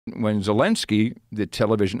when Zelensky, the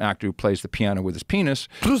television actor who plays the piano with his penis,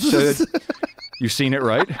 said, "You've seen it,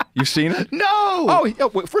 right? You've seen it." No. Oh,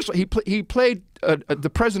 first of all, he played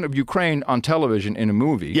the president of Ukraine on television in a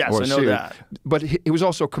movie. Yes, I know that. But he was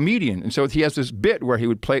also a comedian, and so he has this bit where he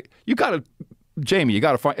would play. Jamie, you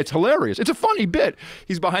got to find. It's hilarious. It's a funny bit.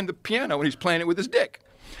 He's behind the piano and he's playing it with his dick.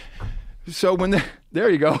 So there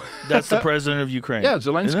you go. That's the president of Ukraine. Yeah,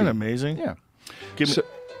 Zelensky. Isn't that amazing? Yeah. Give me.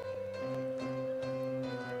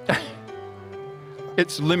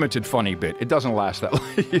 It's limited funny bit. It doesn't last that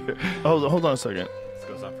long. Oh, hold on a second. This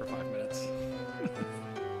goes on for 5 minutes.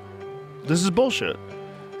 This is bullshit.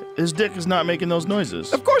 His dick is not making those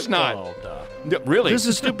noises. Of course not. Oh, duh. Yeah, really? This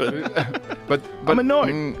is stupid. but I'm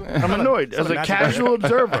annoyed. I'm annoyed as a magic casual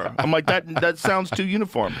observer. I'm like, that sounds too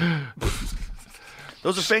uniform.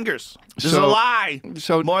 Those are fingers. This is a lie.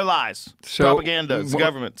 More lies. Propaganda. It's the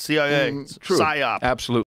government. CIA. True. PSYOP. Absolutely.